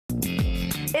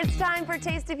It's time for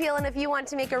Taste Appeal, and if you want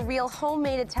to make a real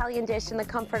homemade Italian dish in the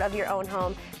comfort of your own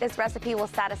home, this recipe will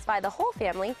satisfy the whole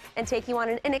family and take you on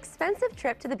an inexpensive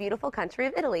trip to the beautiful country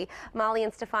of Italy. Molly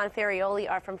and Stefan Ferrioli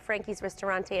are from Frankie's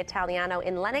Ristorante Italiano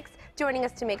in Lenox, joining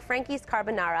us to make Frankie's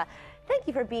Carbonara. Thank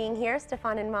you for being here,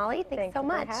 Stefan and Molly. Thanks so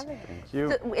much. Thank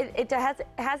you. So it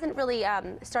hasn't really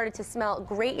started to smell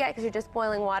great yet because you're just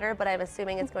boiling water, but I'm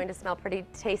assuming it's going to smell pretty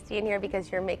tasty in here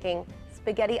because you're making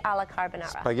spaghetti alla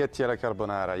carbonara. Spaghetti alla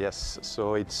carbonara, yes.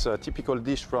 So it's a typical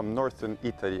dish from northern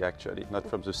Italy, actually, not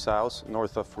from the south,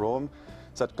 north of Rome.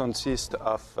 That consists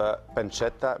of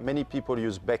pancetta. Many people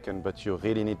use bacon, but you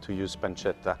really need to use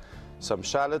pancetta. Some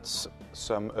shallots,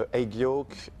 some egg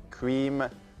yolk, cream,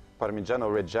 Parmigiano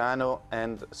Reggiano,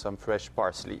 and some fresh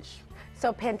parsley.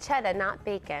 So pancetta, not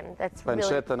bacon. That's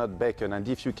pancetta, really... not bacon. And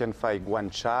if you can find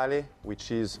guanciale, which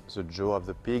is the jaw of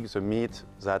the pig, the meat,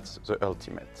 that's the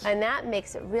ultimate. And that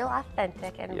makes it real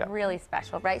authentic and really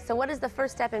special, right? So what is the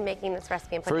first step in making this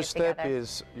recipe and putting it together?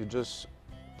 First step is you just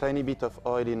tiny bit of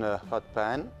oil in a hot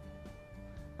pan,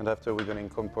 and after we're going to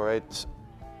incorporate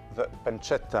the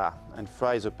pancetta and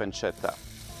fry the pancetta.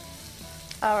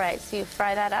 All right, so you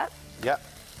fry that up? Yeah.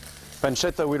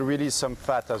 Pancetta will release some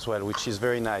fat as well, which is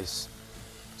very nice.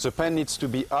 The pan needs to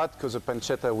be hot because the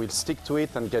pancetta will stick to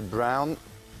it and get brown,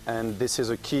 and this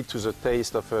is a key to the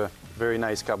taste of a very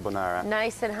nice carbonara.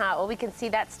 Nice and hot. Well, we can see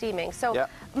that steaming. So,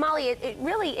 Molly, it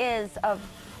really is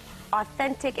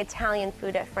authentic Italian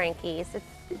food at Frankie's.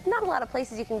 It's not a lot of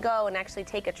places you can go and actually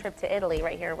take a trip to Italy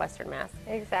right here in Western Mass.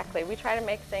 Exactly. We try to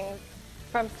make things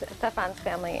from Stefan's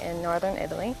family in northern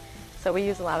Italy, so we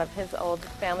use a lot of his old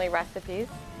family recipes.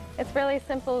 It's really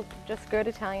simple, just good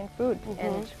Italian food,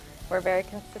 and we're very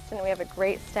consistent. We have a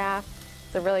great staff.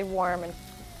 It's a really warm and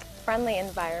friendly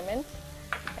environment,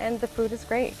 and the food is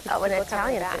great. Oh, and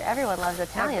Italian food. Everyone loves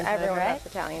Italian food, Everyone right? loves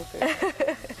Italian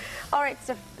food. All right,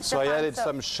 so I added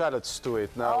some shallots to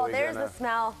it now. Oh, there's the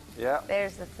smell. Yeah.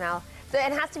 There's the smell. So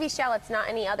it has to be shallots, not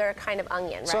any other kind of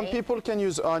onion, right? Some people can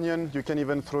use onion. You can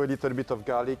even throw a little bit of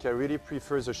garlic. I really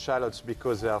prefer the shallots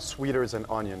because they are sweeter than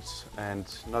onions and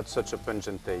not such a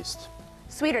pungent taste.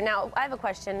 Sweeter. Now, I have a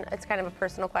question. It's kind of a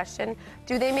personal question.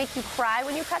 Do they make you cry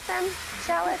when you cut them,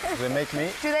 shallots? Do they make me?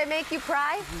 Do they make you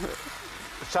cry?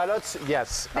 Shallots,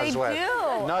 yes, as well. They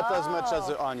do? Not as much as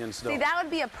the onions, though. See, that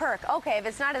would be a perk. Okay, if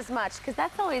it's not as much, because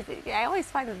that's always, I always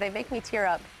find that they make me tear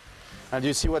up. And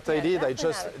you see what I did? I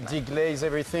just deglaze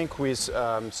everything with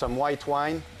some white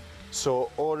wine.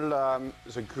 So all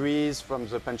the grease from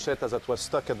the pancetta that was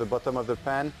stuck at the bottom of the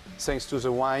pan, thanks to the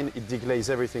wine, it deglazes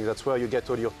everything. That's where you get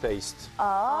all your taste.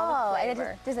 Oh,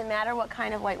 and does it matter what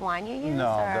kind of white wine you use?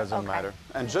 No, it doesn't matter.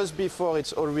 And just before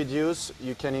it's all reduced,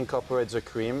 you can incorporate the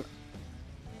cream.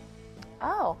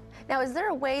 Oh, now is there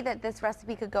a way that this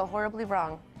recipe could go horribly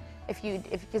wrong?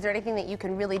 Is there anything that you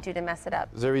can really do to mess it up?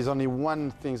 There is only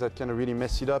one thing that can really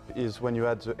mess it up is when you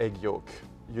add the egg yolk.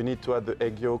 You need to add the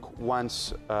egg yolk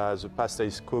once the pasta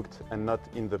is cooked and not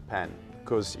in the pan.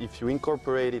 Because if you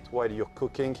incorporate it while you're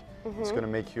cooking, it's going to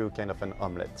make you kind of an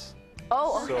omelette.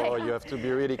 Oh, okay. So you have to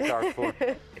be really careful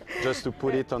just to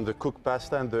put it on the cooked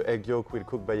pasta, and the egg yolk will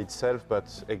cook by itself, but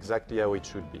exactly how it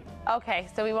should be. Okay,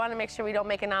 so we want to make sure we don't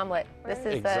make an omelet. This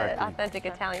is the authentic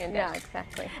Italian dish. Yeah,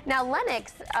 exactly. Now,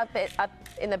 Lenox up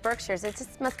in the Berkshires, it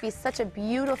just must be such a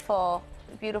beautiful,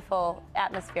 beautiful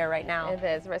atmosphere right now. It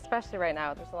is, especially right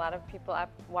now. There's a lot of people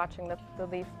up watching the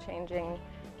leaf changing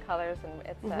colors, and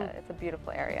it's a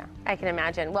beautiful area. I can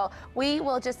imagine. Well, we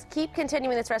will just keep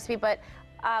continuing this recipe, but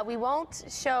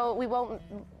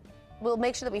we'll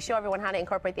make sure that we show everyone how to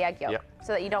incorporate the egg yolk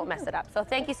so that you don't mess it up. So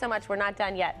thank you so much. We're not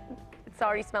done yet. It's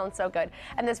already smelling so good.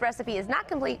 And this recipe is not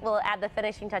complete. We'll add the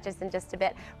finishing touches in just a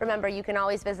bit. Remember, you can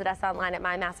always visit us online at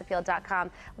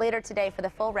mymassappeal.com later today for the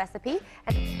full recipe.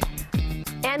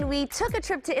 And we took a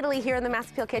trip to Italy here in the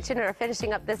Mass Appeal kitchen and are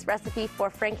finishing up this recipe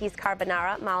for Frankie's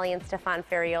Carbonara. Molly and Stefan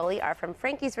Ferrioli are from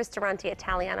Frankie's Ristorante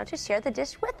Italiano to share the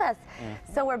dish with us.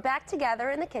 So we're back together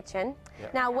in the kitchen.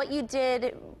 Now, what you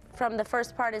did from the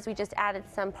first part is we just added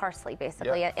some parsley,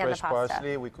 basically, and the pasta. Fresh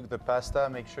parsley. We cook the pasta.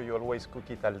 Make sure you always cook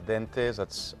it al dente.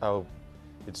 That's how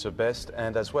it's the best.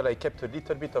 And as well, I kept a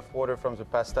little bit of water from the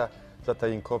pasta that I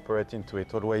incorporate into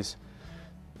it. Always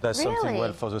does something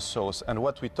well for the sauce. And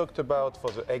what we talked about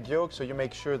for the egg yolk, so you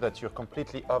make sure that you're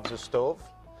completely off the stove.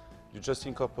 You just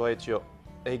incorporate your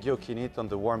egg yolk in it on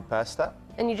the warm pasta.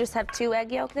 And you just have 2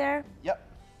 egg yolk there? Yep.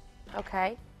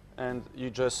 Okay. And you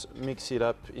just mix it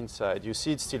up inside. You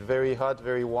see it's still very hot,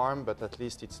 very warm, but at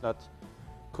least it's not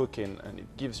cooking. And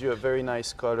it gives you a very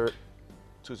nice color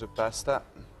to the pasta.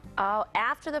 Oh,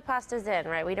 after the pasta's in,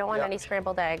 right? We don't want any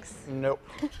scrambled eggs. Nope.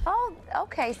 Oh,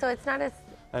 okay, so it's not as...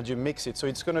 and you mix it. So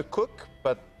it's going to cook,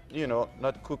 but you know,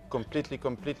 not cook completely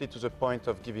to the point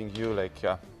of giving you like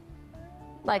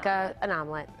an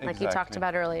omelet, Exactly. like you talked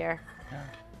about earlier.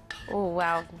 Oh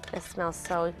wow, this smells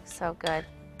so good.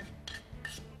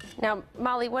 Now,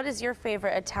 Molly, what is your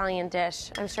favorite Italian dish?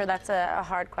 I'm sure that's a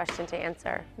hard question to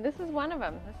answer. This is one of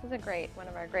them. This is one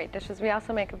of our great dishes. We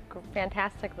also make a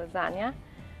fantastic lasagna,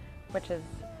 which is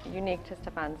unique to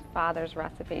Stefan's father's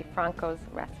recipe, Franco's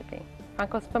recipe.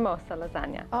 Franco's famosa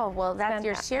lasagna. Oh, well,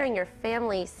 you're sharing your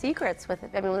family secrets with,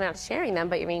 I mean, we're not sharing them,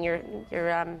 but I mean, you're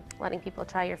letting people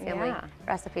try your family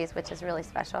recipes, which is really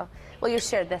special. Well, you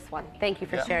shared this one. Thank you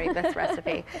for sharing this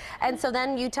recipe. And so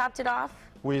then you topped it off?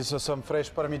 With some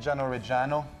fresh Parmigiano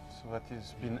Reggiano, so that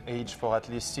has been aged for at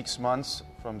least 6 months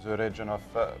from the region of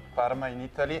Parma in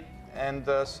Italy, and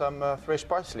some fresh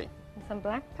parsley. And some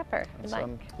black pepper,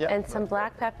 and some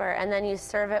black pepper, and then you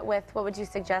serve it with, what would you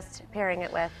suggest pairing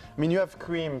it with? I mean, you have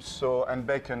cream and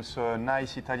bacon, so a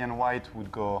nice Italian white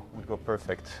would go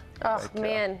perfect. Oh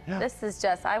man, this is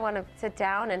just, I want to sit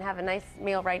down and have a nice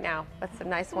meal right now with some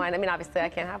nice wine. I mean, obviously I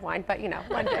can't have wine, but you know,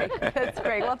 one day. That's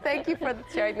great. Well, thank you for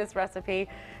sharing this recipe.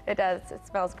 It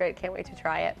smells great. Can't wait to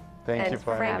try it. Thank you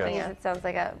for having us. It sounds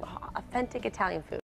like authentic Italian food.